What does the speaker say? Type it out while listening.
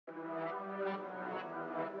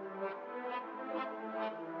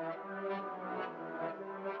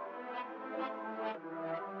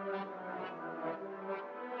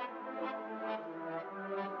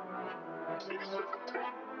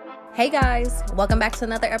Hey guys, welcome back to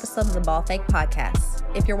another episode of the Ball Fake Podcast.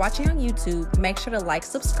 If you're watching on YouTube, make sure to like,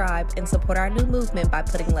 subscribe, and support our new movement by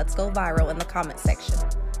putting Let's Go Viral in the comment section.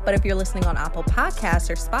 But if you're listening on Apple Podcasts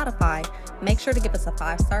or Spotify, make sure to give us a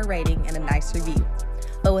 5-star rating and a nice review.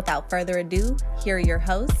 But without further ado, here are your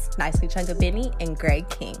hosts, Nicely Chunga Benny and Greg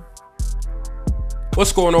King.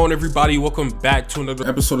 What's going on, everybody? Welcome back to another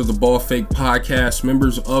episode of the Ball Fake Podcast,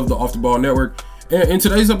 members of the Off the Ball Network. And in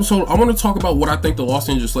today's episode, I want to talk about what I think the Los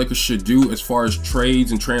Angeles Lakers should do as far as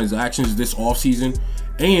trades and transactions this offseason.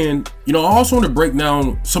 And, I also want to break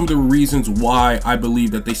down some of the reasons why I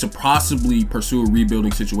believe that they should possibly pursue a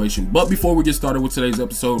rebuilding situation. But before we get started with today's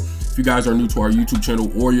episode, if you guys are new to our YouTube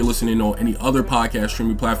channel or you're listening on any other podcast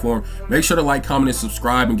streaming platform, make sure to like, comment, and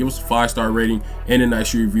subscribe and give us a 5-star rating and a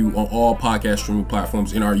nice review on all podcast streaming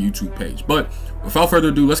platforms in our YouTube page. But without further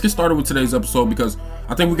ado, let's get started with today's episode because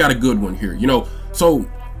I think we got a good one here.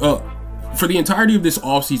 For the entirety of this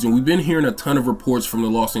offseason, we've been hearing a ton of reports from the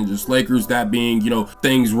Los Angeles Lakers, that being,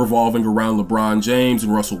 things revolving around LeBron James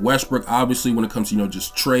and Russell Westbrook. Obviously, when it comes to,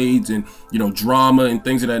 just trades and, drama and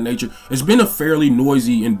things of that nature, it's been a fairly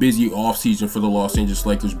noisy and busy offseason for the Los Angeles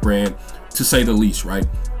Lakers brand, to say the least, right?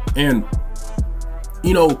 And,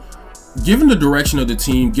 given the direction of the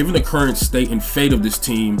team, given the current state and fate of this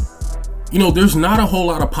team, there's not a whole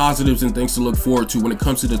lot of positives and things to look forward to when it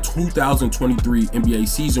comes to the 2023 NBA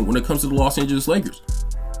season when it comes to the Los Angeles Lakers.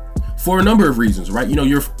 For a number of reasons, right?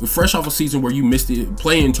 You're fresh off a season where you missed the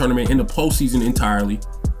play-in tournament in the postseason entirely,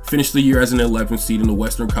 finished the year as an 11th seed in the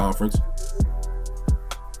Western Conference.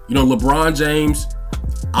 LeBron James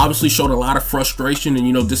obviously showed a lot of frustration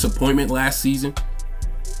and, disappointment last season.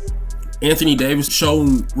 Anthony Davis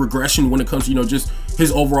showing regression when it comes to, just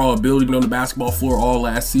his overall ability on the basketball floor all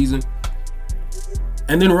last season.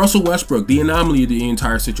 And then Russell Westbrook, the anomaly of the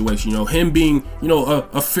entire situation, him being,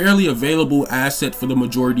 a fairly available asset for the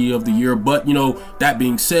majority of the year. But, that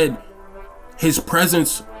being said, his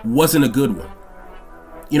presence wasn't a good one.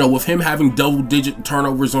 With him having double-digit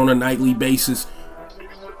turnovers on a nightly basis,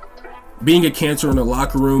 being a cancer in the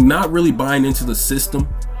locker room, not really buying into the system,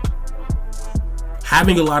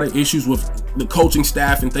 having a lot of issues with the coaching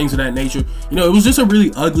staff and things of that nature. It was just a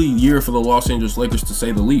really ugly year for the Los Angeles Lakers, to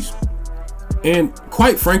say the least. And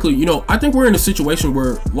quite frankly, I think we're in a situation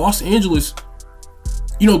where Los Angeles,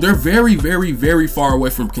 they're very, very, very far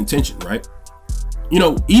away from contention, right?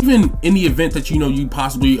 Even in the event that, you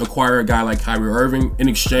possibly acquire a guy like Kyrie Irving in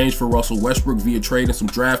exchange for Russell Westbrook via trade and some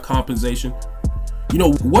draft compensation,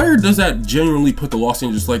 where does that generally put the Los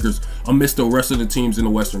Angeles Lakers amidst the rest of the teams in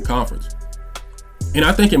the Western Conference? And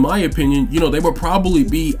I think, in my opinion, they would probably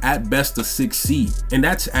be at best a 6th seed, and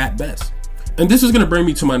that's at best. And this is going to bring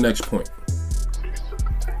me to my next point.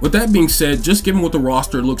 With that being said, just given what the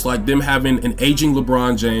roster looks like, them having an aging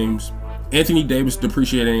LeBron James, Anthony Davis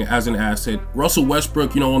depreciating as an asset, Russell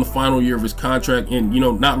Westbrook, on the final year of his contract and,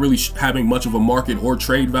 not really having much of a market or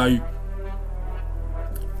trade value.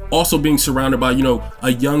 Also being surrounded by,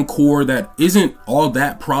 a young core that isn't all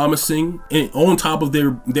that promising. And on top of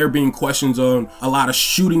there being questions on a lot of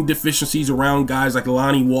shooting deficiencies around guys like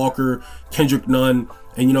Lonnie Walker, Kendrick Nunn,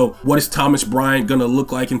 and, what is Thomas Bryant going to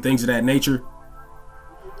look like and things of that nature.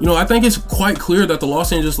 I think it's quite clear that the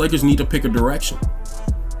Los Angeles Lakers need to pick a direction.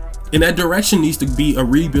 And that direction needs to be a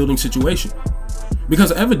rebuilding situation.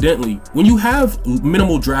 Because evidently, when you have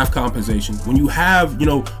minimal draft compensation, when you have,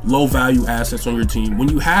 low value assets on your team, when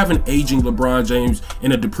you have an aging LeBron James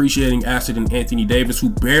and a depreciating asset in Anthony Davis who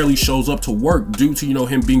barely shows up to work due to,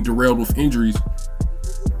 him being derailed with injuries,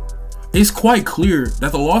 it's quite clear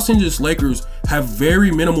that the Los Angeles Lakers have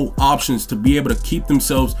very minimal options to be able to keep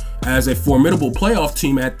themselves as a formidable playoff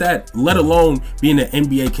team at that, let alone being an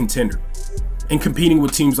NBA contender and competing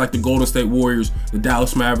with teams like the Golden State Warriors, the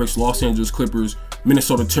Dallas Mavericks, Los Angeles Clippers,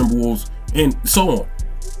 Minnesota Timberwolves, and so on.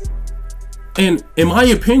 And in my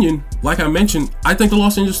opinion, like I mentioned, I think the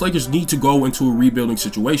Los Angeles Lakers need to go into a rebuilding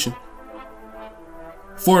situation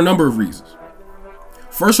for a number of reasons.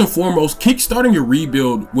 First and foremost, kickstarting your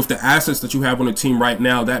rebuild with the assets that you have on the team right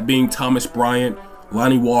now, that being Thomas Bryant,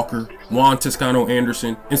 Lonnie Walker, Juan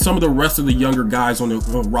Toscano-Anderson, and some of the rest of the younger guys on the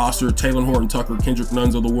roster, Taylor Horton-Tucker, Kendrick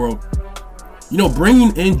Nunns of the world.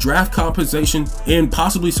 Bringing in draft compensation and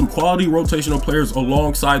possibly some quality rotational players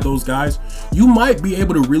alongside those guys, you might be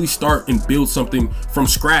able to really start and build something from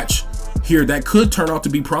scratch here that could turn out to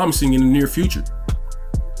be promising in the near future.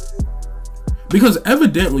 Because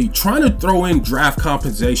evidently, trying to throw in draft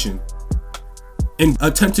compensation and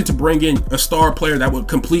attempted to bring in a star player that would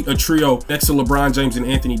complete a trio next to LeBron James and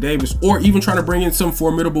Anthony Davis, or even trying to bring in some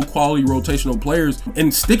formidable quality rotational players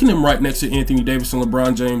and sticking them right next to Anthony Davis and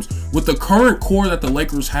LeBron James, with the current core that the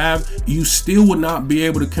Lakers have, you still would not be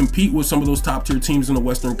able to compete with some of those top tier teams in the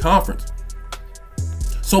Western Conference.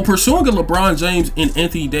 So pursuing a LeBron James and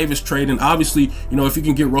Anthony Davis trade, and obviously, if you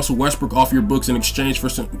can get Russell Westbrook off your books in exchange for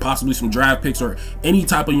possibly some draft picks or any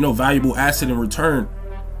type of, valuable asset in return,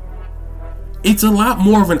 it's a lot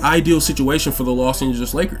more of an ideal situation for the Los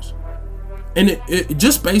Angeles Lakers. And it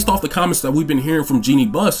just based off the comments that we've been hearing from Jeannie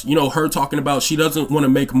Buss, her talking about she doesn't want to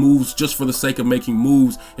make moves just for the sake of making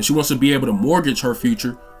moves, and she wants to be able to mortgage her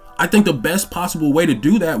future. I think the best possible way to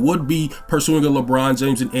do that would be pursuing a LeBron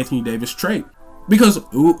James and Anthony Davis trade. Because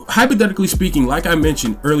hypothetically speaking, like I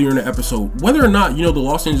mentioned earlier in the episode, whether or not, the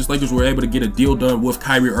Los Angeles Lakers were able to get a deal done with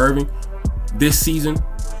Kyrie Irving this season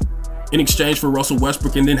in exchange for Russell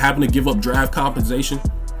Westbrook and then having to give up draft compensation,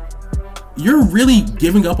 you're really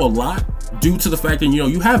giving up a lot due to the fact that,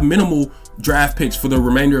 you have minimal draft picks for the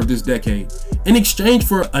remainder of this decade in exchange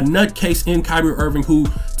for a nutcase in Kyrie Irving, who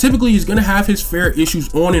typically is going to have his fair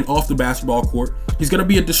issues on and off the basketball court. He's going to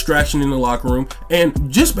be a distraction in the locker room.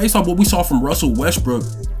 And just based off what we saw from Russell Westbrook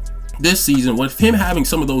this season, with him having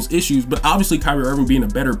some of those issues, but obviously Kyrie Irving being a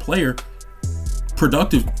better player,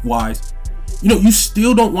 productive wise, you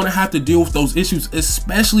still don't want to have to deal with those issues,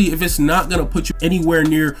 especially if it's not going to put you anywhere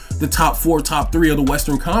near the top 4, top 3 of the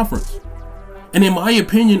Western Conference. And in my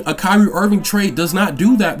opinion, a Kyrie Irving trade does not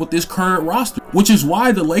do that with this current roster, which is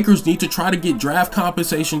why the Lakers need to try to get draft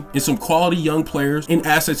compensation and some quality young players and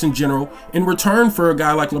assets in general in return for a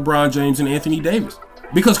guy like LeBron James and Anthony Davis.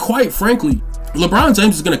 Because quite frankly, LeBron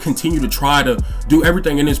James is going to continue to try to do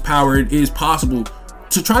everything in his power it is possible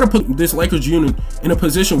to try to put this Lakers unit in a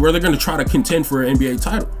position where they're going to try to contend for an NBA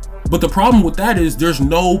title. But the problem with that is there's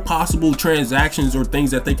no possible transactions or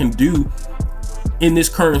things that they can do in this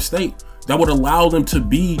current state that would allow them to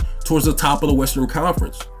be towards the top of the Western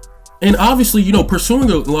Conference. And obviously, pursuing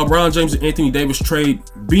a LeBron James and Anthony Davis trade,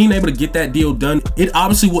 being able to get that deal done, it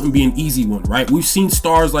obviously wouldn't be an easy one, right? We've seen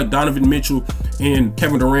stars like Donovan Mitchell and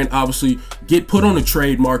Kevin Durant obviously get put on the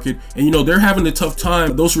trade market, and they're having a tough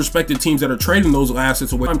time, those respected teams that are trading those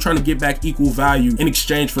assets away. I'm trying to get back equal value in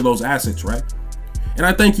exchange for those assets, right? And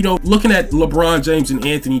I think, looking at LeBron James and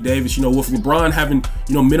Anthony Davis, with LeBron having,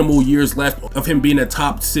 minimal years left of him being a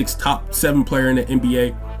top 6, top 7 player in the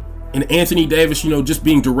NBA, and Anthony Davis, just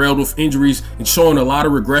being derailed with injuries and showing a lot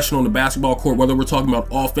of regression on the basketball court, whether we're talking about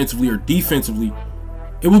offensively or defensively,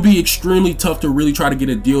 it would be extremely tough to really try to get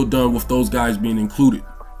a deal done with those guys being included,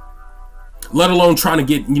 let alone trying to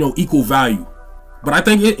get, equal value. But I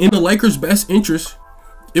think in the Lakers' best interest,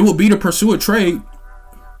 it would be to pursue a trade,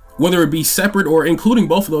 whether it be separate or including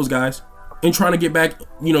both of those guys, and trying to get back,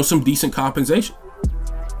 some decent compensation.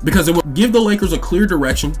 Because it would give the Lakers a clear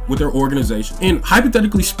direction with their organization. And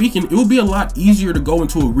hypothetically speaking, it would be a lot easier to go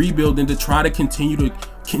into a rebuild than to try to continue to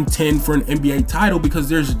contend for an NBA title, because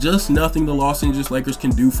there's just nothing the Los Angeles Lakers can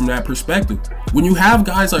do from that perspective. When you have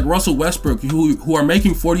guys like Russell Westbrook who are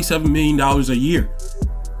making $47 million a year,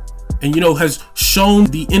 and has shown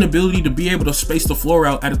the inability to be able to space the floor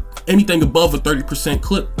out at anything above a 30%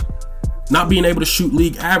 clip, not being able to shoot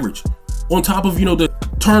league average, on top of the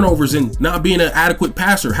turnovers and not being an adequate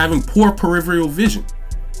passer, having poor peripheral vision,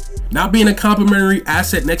 not being a complementary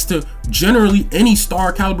asset next to generally any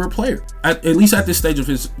star caliber player, at least at this stage of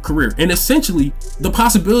his career. And essentially the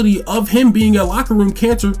possibility of him being a locker room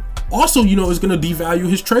cancer also, is going to devalue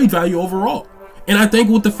his trade value overall. And I think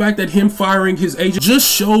with the fact that him firing his agent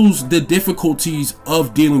just shows the difficulties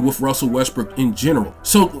of dealing with Russell Westbrook in general.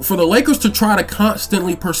 So for the Lakers to try to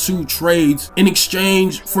constantly pursue trades in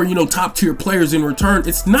exchange for, top tier players in return,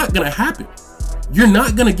 it's not going to happen. You're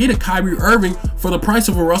not going to get a Kyrie Irving for the price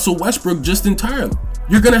of a Russell Westbrook just entirely.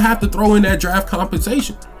 You're going to have to throw in that draft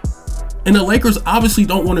compensation. And the Lakers obviously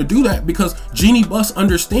don't want to do that, because Jeannie Buss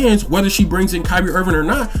understands whether she brings in Kyrie Irving or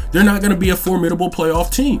not, they're not going to be a formidable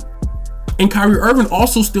playoff team. And Kyrie Irving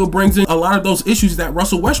also still brings in a lot of those issues that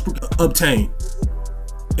Russell Westbrook obtained.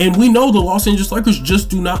 And we know the Los Angeles Lakers just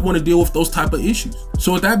do not want to deal with those type of issues.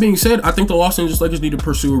 So with that being said, I think the Los Angeles Lakers need to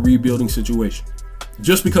pursue a rebuilding situation,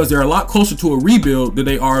 just because they're a lot closer to a rebuild than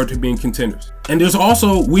they are to being contenders. And there's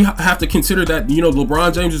also, we have to consider that,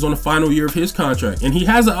 LeBron James is on the final year of his contract, and he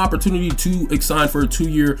has the opportunity to sign for a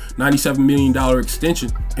 2-year, $97 million extension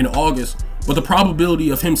in August. But the probability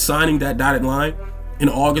of him signing that dotted line in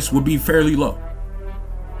August would be fairly low.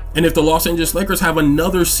 And if the Los Angeles Lakers have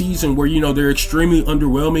another season where, they're extremely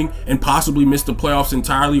underwhelming and possibly miss the playoffs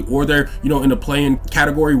entirely, or they're, in the play-in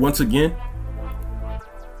category once again,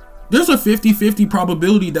 there's a 50-50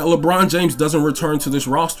 probability that LeBron James doesn't return to this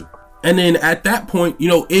roster. And then at that point, you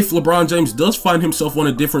know, if LeBron James does find himself on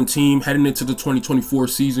a different team heading into the 2024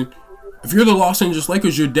 season, if you're the Los Angeles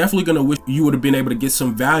Lakers, you're definitely going to wish you would have been able to get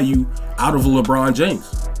some value out of LeBron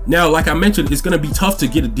James. Now, like I mentioned, it's going to be tough to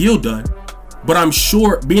get a deal done, but I'm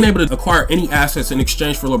sure being able to acquire any assets in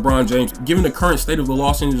exchange for LeBron James, given the current state of the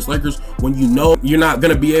Los Angeles Lakers, when you know you're not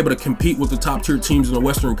going to be able to compete with the top tier teams in the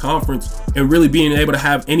Western Conference and really being able to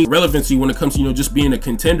have any relevancy when it comes to, you know, just being a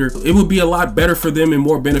contender, it would be a lot better for them and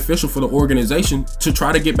more beneficial for the organization to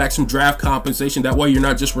try to get back some draft compensation. That way you're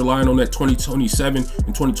not just relying on that 2027 and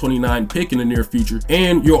 2029 pick in the near future.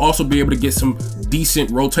 And you'll also be able to get some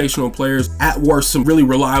decent rotational players, at worst some really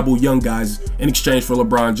reliable young guys, in exchange for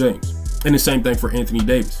LeBron James. And the same thing for Anthony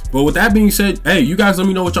Davis. But with that being said, hey, you guys let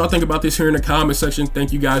me know what y'all think about this here in the comment section.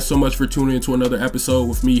 Thank you guys so much for tuning into another episode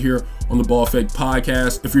with me here on the Ball Fake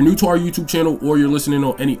Podcast. If you're new to our YouTube channel or you're listening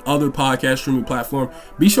on any other podcast streaming platform,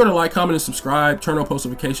 be sure to like, comment, and subscribe, turn on post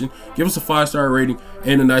notification, give us a 5-star rating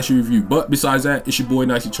and a nice review. But besides that, it's your boy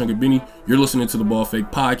Nicey Chunga Benny. You're listening to the Ball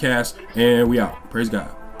Fake Podcast, and we out. Praise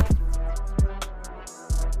God.